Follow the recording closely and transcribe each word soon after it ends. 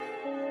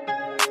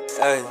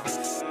Hey,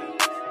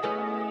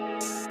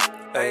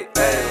 hey,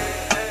 hey,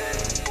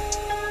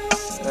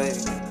 hey.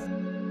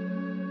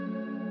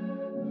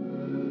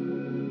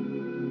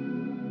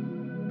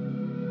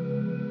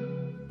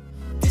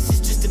 This is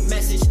just a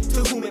message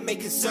to whom it may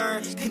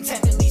concern.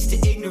 Contentment leads to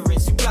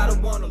ignorance. You gotta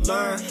wanna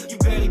learn. You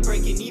barely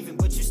breaking even,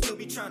 but you still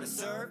be trying to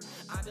serve.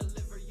 I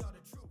deliver y'all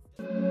the truth.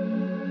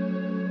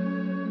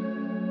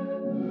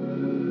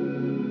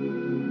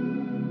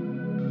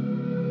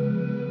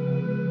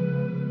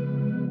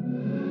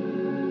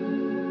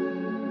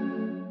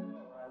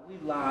 We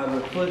live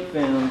with Foot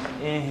Films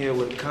in here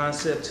with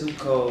Concept Too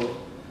Cold.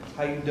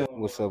 How you doing?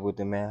 What's up with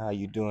it, man? How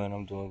you doing?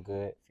 I'm doing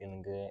good,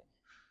 feeling good.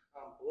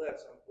 I'm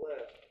blessed.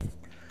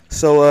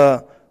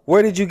 So,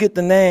 where did you get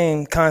the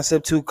name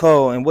Concept Too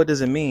Cold, and what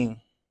does it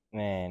mean?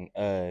 Man,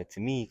 to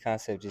me,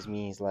 concept just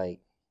means like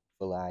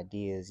full of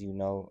ideas,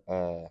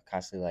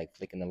 constantly like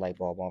flicking the light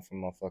bulb on for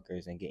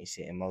motherfuckers and getting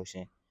shit in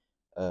motion.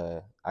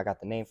 I got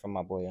the name from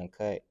my boy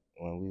Uncut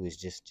when we was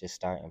just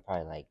starting,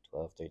 probably like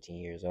 12, 13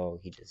 years old.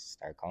 He just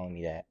started calling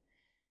me that,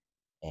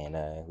 and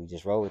we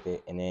just roll with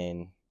it. And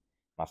then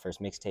my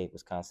first mixtape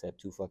was Concept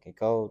Too Fucking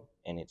Cold,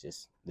 and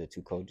the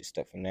Too Cold just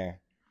stuck from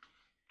there.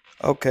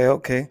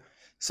 Okay.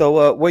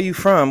 So, where you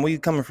from? Where you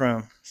coming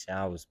from? So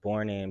I was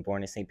born in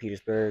St.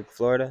 Petersburg,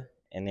 Florida,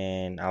 and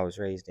then I was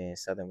raised in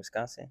southern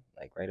Wisconsin,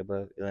 like right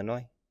above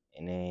Illinois,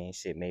 and then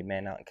made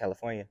man out in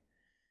California.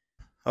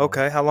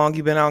 Okay, how long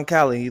you been out in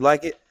Cali? You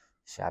like it?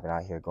 Shit, I've been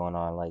out here going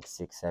on like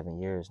 6-7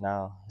 years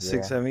now.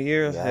 6-7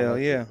 years? Yeah, Hell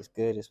like yeah. it's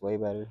good. It's way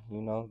better,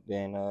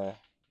 than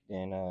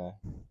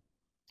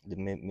the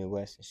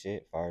Midwest and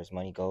shit, as far as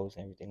money goes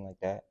and everything like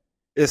that.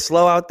 It's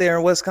slow out there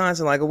in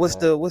Wisconsin. Like,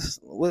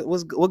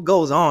 what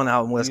goes on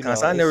out in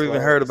Wisconsin? I never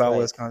even heard about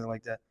Wisconsin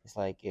like that. It's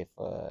like if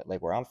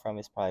like where I'm from,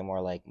 it's probably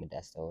more like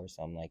Modesto or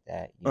something like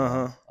that.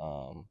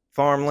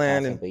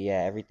 Farmland Wisconsin, but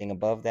yeah, everything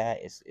above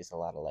that it's a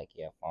lot of like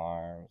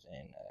farms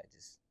and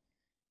just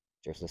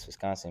driftless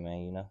Wisconsin,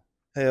 man.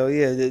 Hell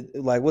yeah.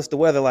 Like, what's the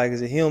weather like?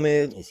 Is it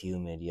humid? It's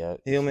humid,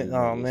 yep. Humid?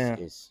 Oh man.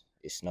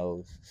 It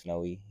snows,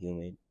 snowy,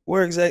 humid.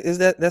 Where exactly is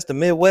that? That's the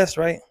Midwest,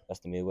 right? That's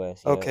the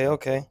Midwest. Okay.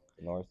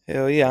 The North.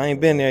 Hell yeah, I ain't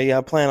been there yet.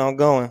 I plan on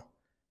going.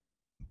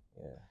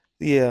 Yeah.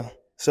 Yeah.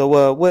 So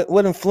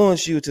what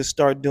influenced you to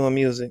start doing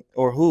music,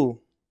 or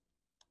who?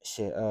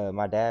 Shit,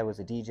 my dad was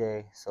a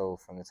DJ, so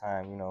from the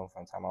time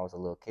I was a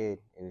little kid,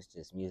 it was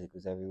just music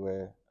was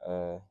everywhere.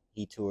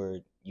 He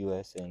toured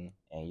US and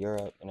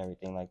Europe and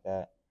everything like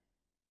that.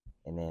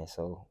 And then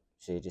so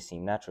shit just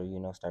seemed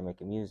natural, start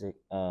making music.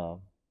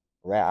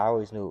 Rap, I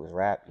always knew it was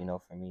rap, for me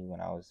from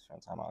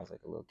the time I was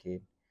like a little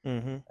kid.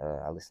 Mm-hmm.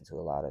 I listened to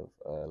a lot of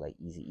like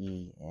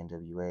Eazy-E,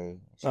 NWA,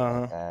 and shit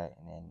like that,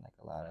 and then like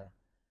a lot of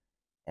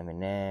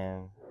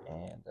Eminem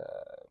and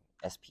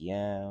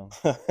SPM.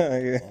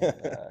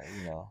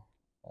 Yeah.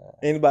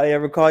 Anybody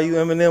ever call you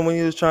Eminem when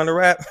you was trying to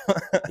rap?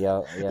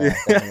 yeah,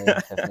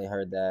 definitely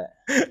heard that.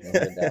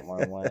 Heard that more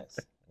than once.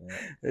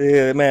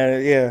 Yeah,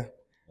 man. Yeah.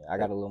 I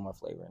got a little more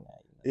flavor in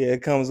that. Yeah,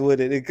 it comes with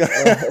it.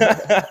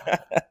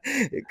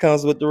 It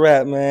comes with the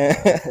rap, man.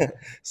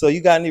 So you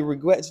got any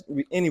regrets?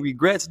 Any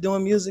regrets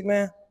doing music,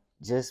 man?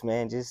 Just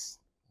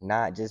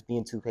not just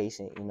being too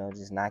patient.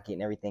 Just not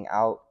getting everything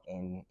out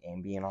and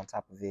being on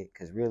top of it.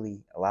 Because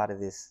really, a lot of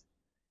this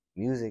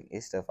music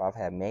is stuff I've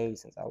had made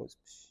since I was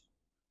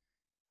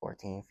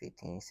 14,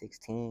 15,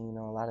 16.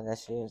 A lot of that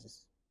shit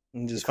is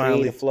just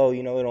finally the flow.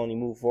 It only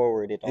move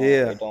forward. It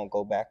don't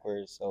go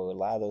backwards. So a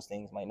lot of those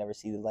things might never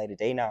see the light of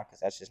day now because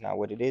that's just not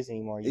what it is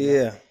anymore. You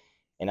know?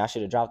 And I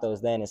should have dropped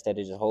those then instead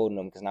of just holding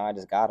them because now I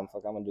just got them.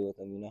 Fuck, I'm gonna do with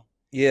them.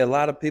 Yeah, a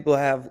lot of people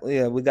have.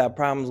 Yeah, we got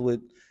problems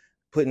with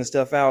putting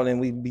stuff out, and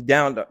we be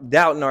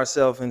doubting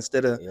ourselves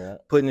instead of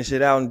putting the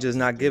shit out and just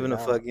not giving a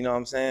fuck. You know what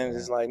I'm saying?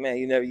 It's like, man,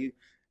 you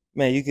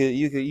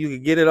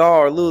could get it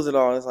all or lose it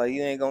all. It's like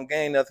you ain't gonna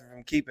gain nothing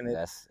from keeping it.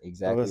 That's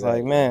exactly. So it's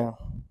like, man,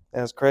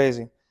 that's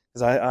crazy.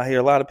 Because I hear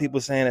a lot of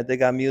people saying that they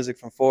got music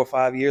from 4 or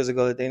 5 years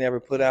ago that they never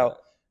put out,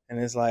 and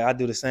it's like I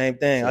do the same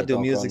thing. I do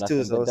music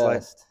too, so it's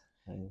like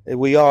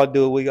we all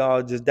do it. We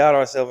all just doubt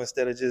ourselves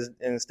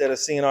instead of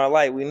seeing our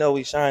light. We know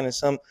we shine in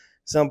some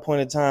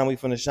point in time. We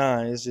finna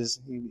shine. It's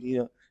just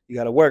you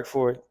got to work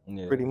for it,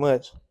 pretty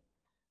much.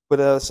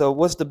 But so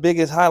what's the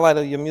biggest highlight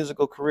of your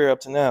musical career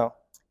up to now?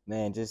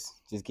 Man, just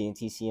getting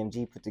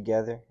T.C.M.G put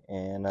together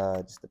and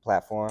just the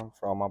platform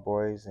for all my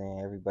boys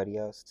and everybody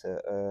else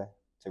to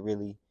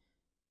really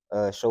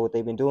show what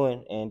they've been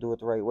doing and do it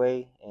the right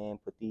way and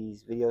put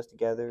these videos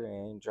together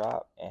and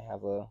drop and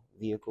have a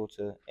vehicle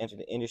to enter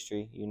the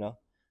industry.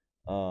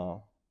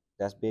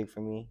 That's big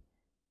for me.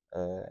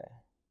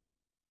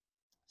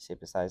 Shit,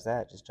 besides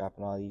that, just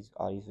dropping all these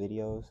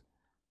videos,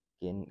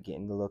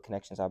 getting the little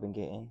connections I've been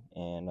getting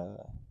and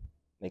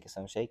making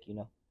something shake.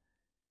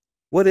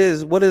 What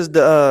is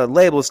the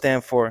label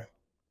stand for?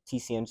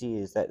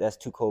 T.C.M.G that's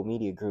Too Cold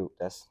Media Group.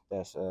 That's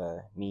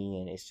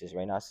me, and it's just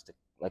right now it's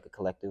like a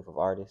collective of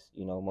artists,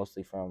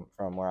 mostly from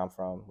where I'm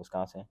from,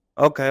 Wisconsin.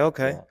 Okay.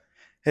 Yeah.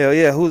 Hell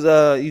yeah. Who's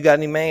you got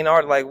any main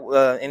art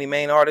any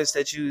main artists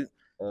that you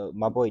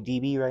my boy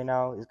DB right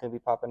now is gonna be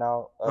popping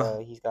out.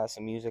 He's got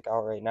some music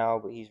out right now,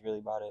 but he's really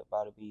about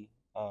to be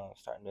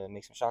starting to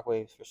make some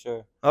shockwaves for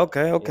sure.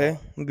 Okay. Yeah.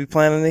 We'll be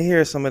planning to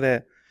hear some of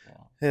that.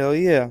 Yeah. Hell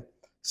yeah. Shout out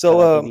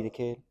So DB the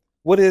Kid.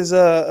 what is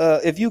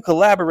if you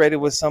collaborated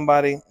with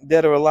somebody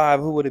dead or alive,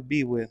 who would it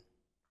be with?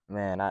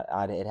 Man,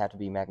 it'd have to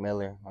be Mac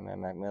Miller, my man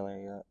Mac Miller.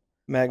 Yeah.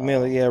 Mac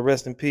Miller, yeah,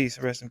 rest in peace.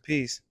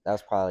 That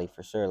was probably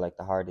for sure like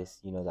the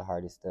hardest,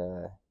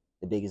 the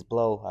biggest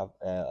blow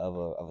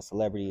of a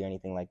celebrity or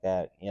anything like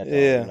that.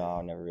 Yeah,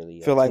 I'll never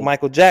really feel like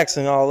Michael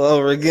Jackson all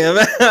over again.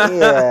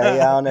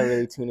 yeah, I'll never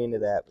really tune into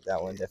that, but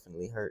that one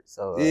definitely hurt.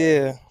 So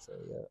yeah,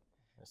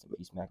 rest in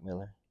peace, Mac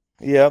Miller.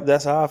 Yep,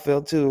 that's how I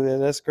feel too. Yeah,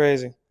 that's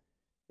crazy.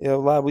 Yeah,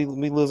 we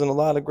losing a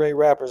lot of great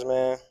rappers,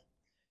 man.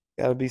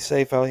 Got to be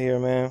safe out here,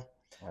 man.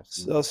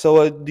 Absolutely.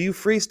 So do you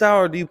freestyle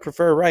or do you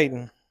prefer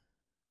writing?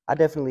 I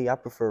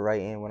prefer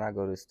writing. When I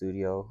go to the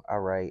studio, I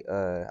write.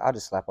 I'll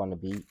just slap on the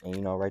beat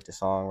and write the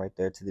song right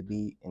there to the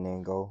beat, and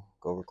then go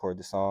record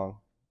the song,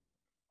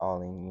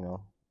 all in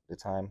the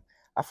time.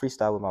 I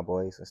freestyle with my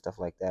boys and stuff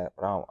like that,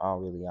 but I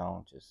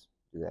don't just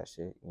do that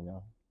shit,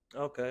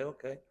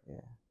 Okay.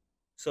 Yeah.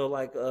 So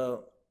like,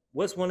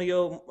 what's one of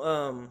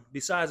your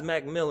besides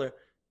Mac Miller,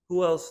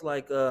 who else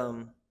like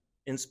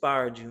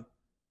inspired you?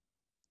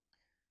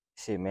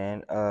 Shit,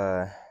 man.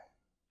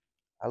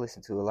 I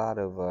listened to a lot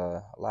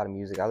of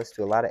music. I listened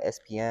to a lot of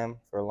SPM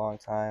for a long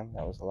time.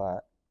 That was a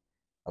lot.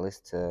 I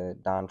listened to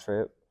Don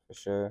Trip for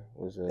sure.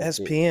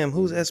 SPM.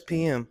 Who's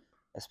SPM?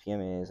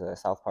 SPM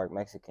is South Park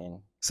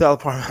Mexican.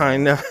 South Park. I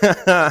know.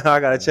 I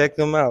gotta check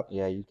them out.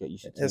 Yeah, you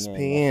should tune SPM.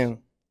 In.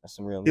 That's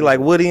some real music. You like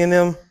Woody and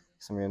them?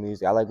 Some real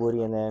music. I like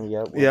Woody and them.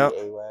 Yep. Woody,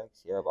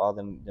 AWACS. Yep. All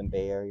them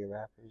Bay Area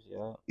rappers.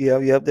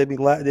 Yep. Yep. They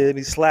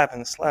be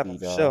slapping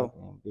for sure.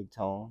 Big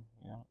Tone.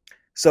 Yeah.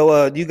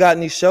 So, you got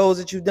any shows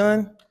that you've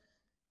done?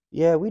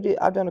 Yeah, we did.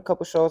 I've done a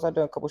couple shows.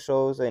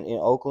 In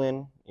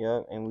Oakland.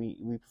 Yeah, and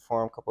we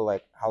performed a couple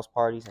like house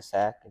parties and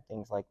SAC and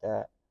things like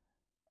that.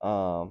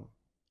 I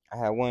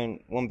had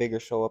one bigger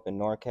show up in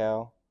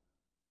NorCal.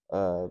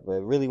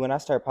 But really, when I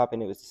started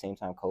popping, it was the same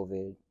time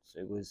COVID, so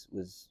it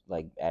was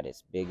like at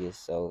its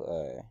biggest.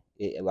 So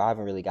I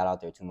haven't really got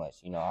out there too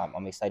much.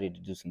 I'm excited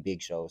to do some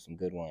big shows, some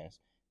good ones,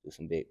 do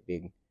some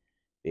big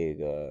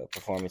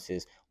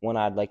performances. One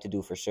I'd like to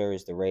do for sure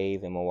is the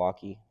Rave in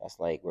Milwaukee. That's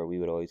like where we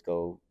would always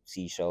go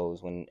see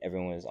shows when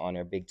everyone was on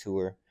their big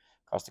tour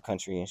across the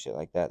country and shit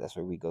like that. That's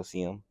where we go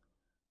see them.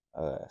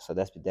 So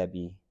that'd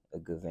be a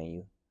good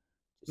venue.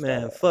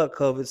 Man, fuck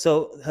COVID.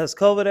 So has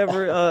COVID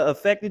ever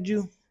affected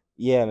you?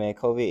 Yeah, man,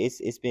 COVID.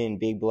 It's been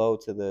big blow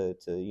to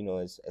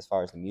as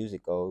far as the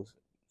music goes,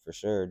 for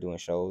sure. Doing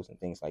shows and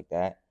things like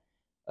that.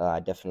 I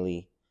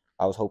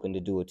was hoping to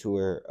do a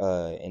tour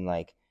in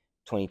like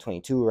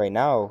 2022 right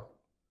now,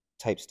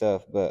 type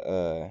stuff, but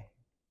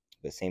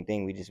same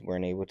thing. We just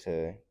weren't able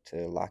to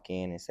lock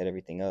in and set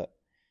everything up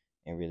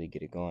and really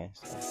get it going.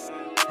 So.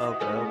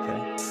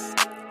 Okay.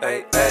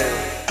 Hey.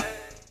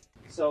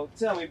 So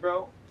tell me,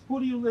 bro, who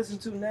do you listen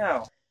to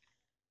now?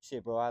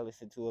 Shit, bro, I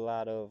listen to a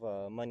lot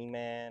of Money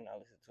Man. I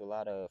listen to a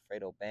lot of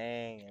Fredo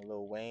Bang and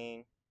Lil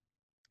Wayne.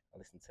 I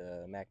listen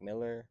to Mac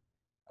Miller.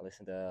 I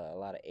listen to a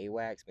lot of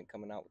AWACS. Been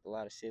coming out with a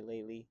lot of shit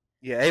lately.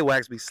 Yeah,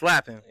 AWACS be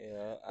slapping.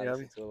 Yeah, I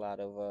listen to a lot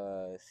of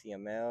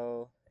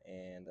CML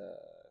and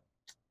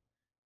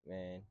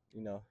man,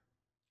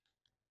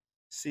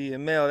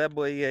 CML, that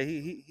boy, yeah,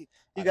 he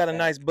got a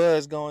nice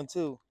buzz going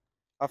too.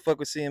 I fuck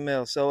with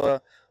CML. So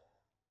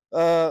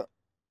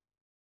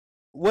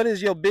what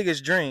is your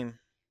biggest dream?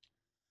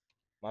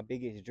 My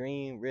biggest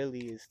dream really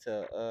is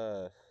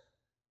to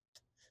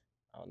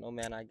I don't know,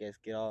 man, I guess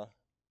get all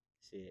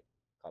shit.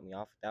 Caught me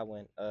off with that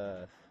one.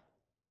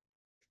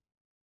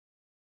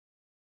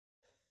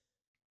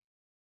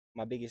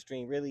 My biggest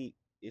dream really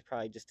is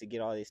probably just to get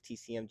all this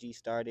T.C.M.G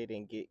started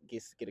and get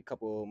a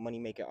couple money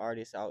making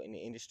artists out in the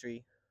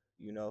industry,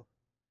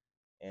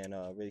 and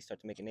really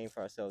start to make a name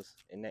for ourselves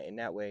in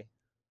that way.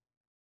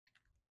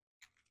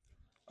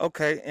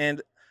 Okay,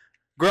 and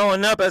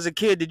growing up as a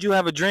kid, did you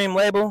have a dream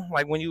label?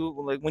 Like when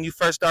you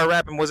first started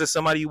rapping, was it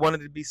somebody you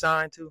wanted to be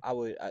signed to?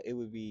 It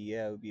would be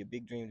a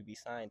big dream to be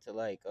signed to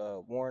like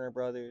Warner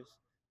Brothers,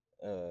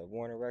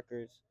 Warner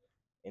Records,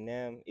 and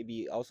them. It'd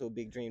be also a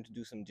big dream to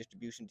do some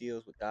distribution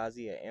deals with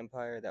Ghazi at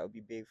Empire. That would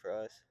be big for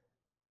us.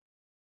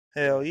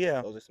 Hell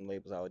yeah. Those are some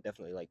labels I would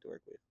definitely like to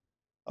work with.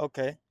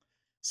 Okay.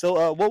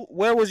 So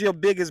where was your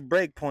biggest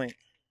break point,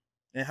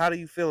 and how do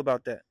you feel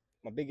about that?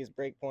 My biggest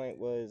break point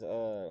was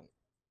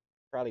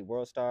probably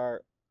World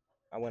Star.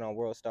 I went on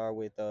World Star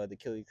with the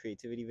Kill Your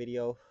Creativity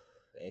video.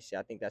 And shit,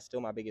 I think that's still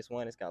my biggest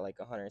one. It's got like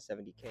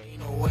 170K.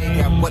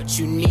 Got what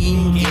you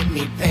need, get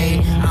me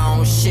paid. I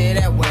don't shit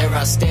at where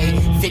I stay.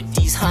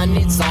 50s,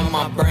 hundreds on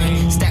my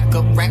brain. Stack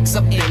up racks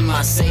up in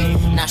my safe.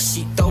 Now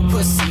she throw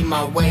pussy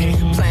my way.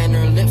 Playing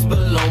her lips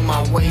below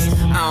my waist.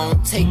 I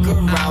don't take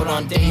her out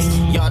on dates.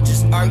 Y'all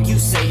just argue,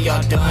 say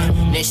y'all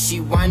done. Then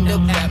she wind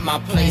up at my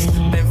place.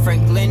 Ben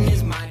Franklin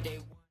is my day.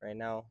 Right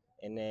now.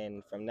 And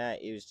then from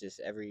that, it was just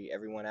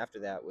everyone after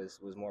that was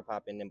more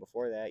popping than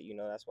before that.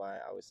 That's why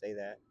I would say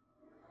that.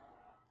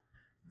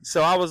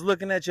 So I was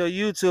looking at your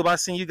YouTube. I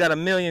seen you got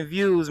 1 million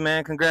views,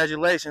 man.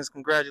 Congratulations.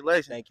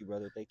 Thank you,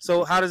 brother. Thank you.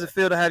 So how does it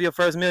feel to have your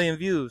first 1 million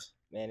views?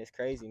 Man, it's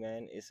crazy,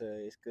 man. It's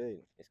good.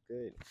 It's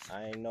good.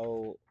 I ain't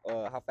know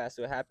how fast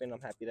it would happen.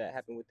 I'm happy that it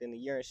happened within the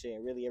year and shit.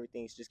 And really,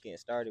 everything's just getting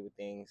started with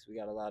things. We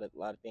got a lot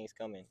of things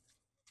coming.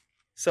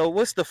 So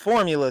what's the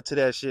formula to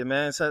that shit,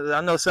 man? So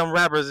I know some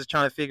rappers is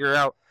trying to figure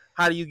out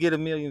how do you get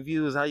 1 million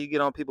views, how you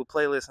get on people's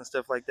playlists and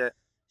stuff like that.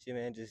 Shit,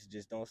 man,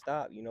 just don't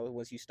stop. You know,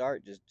 once you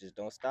start, just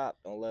don't stop.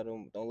 Don't let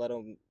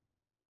them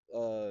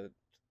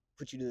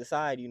put you to the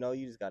side. You know,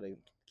 you just gotta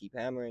keep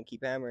hammering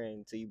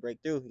until you break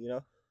through. You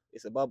know,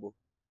 it's a bubble.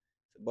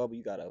 It's a bubble.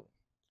 You gotta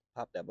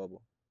pop that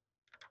bubble.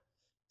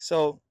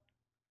 So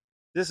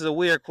this is a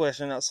weird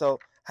question. So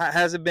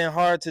has it been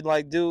hard to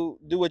like do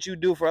what you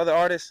do for other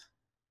artists?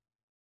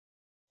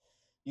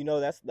 You know,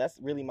 that's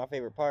really my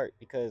favorite part,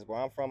 because where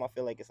I'm from, I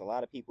feel like it's a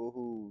lot of people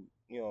who,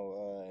 you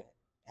know,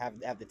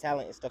 have the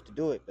talent and stuff to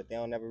do it, but they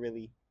don't never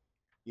really,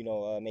 you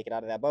know, make it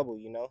out of that bubble,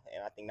 you know.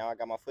 And I think now I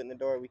got my foot in the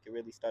door, we can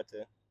really start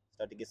to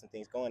get some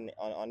things going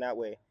on that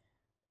way.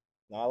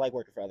 No, I like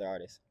working for other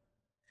artists.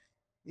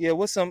 Yeah,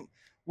 what's some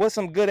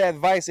good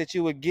advice that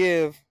you would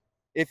give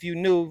if you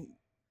knew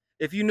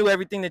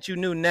everything that you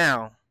knew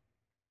now?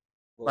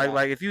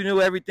 Like if you knew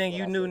everything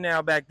you knew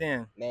now back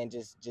then. Man,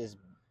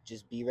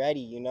 just be ready,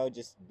 you know,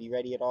 just be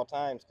ready at all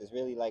times, because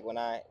really, like when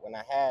I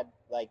had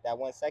like that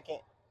 1 second,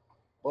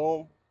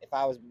 boom, if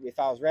I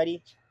was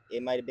ready,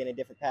 it might have been a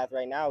different path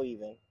right now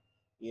even,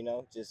 you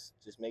know. Just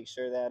make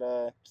sure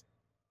that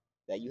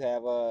that you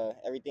have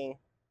everything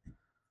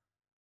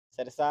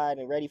set aside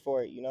and ready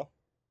for it, you know.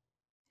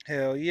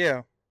 Hell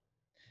yeah.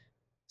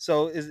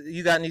 So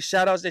you got any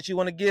shout outs that you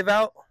want to give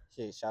out?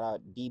 Shit, shout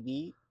out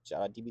DB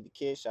the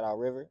Kid, shout out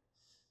River,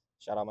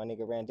 shout out my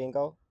nigga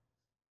Randingo,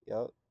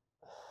 yo,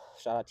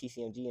 shout out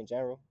T.C.M.G in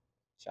general,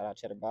 shout out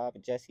Cheddar Bob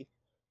and Jesse.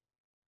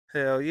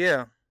 Hell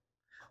yeah.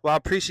 Well, I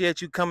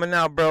appreciate you coming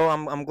out, bro.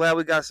 I'm glad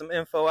we got some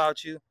info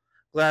out you.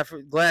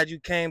 Glad you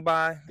came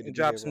by and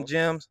dropped some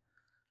gems.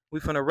 We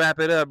finna wrap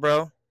it up,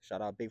 bro.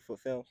 Shout out Bigfoot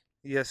Films.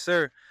 Yes,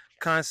 sir.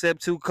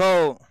 Concept Too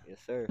Cold. Yes,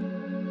 sir.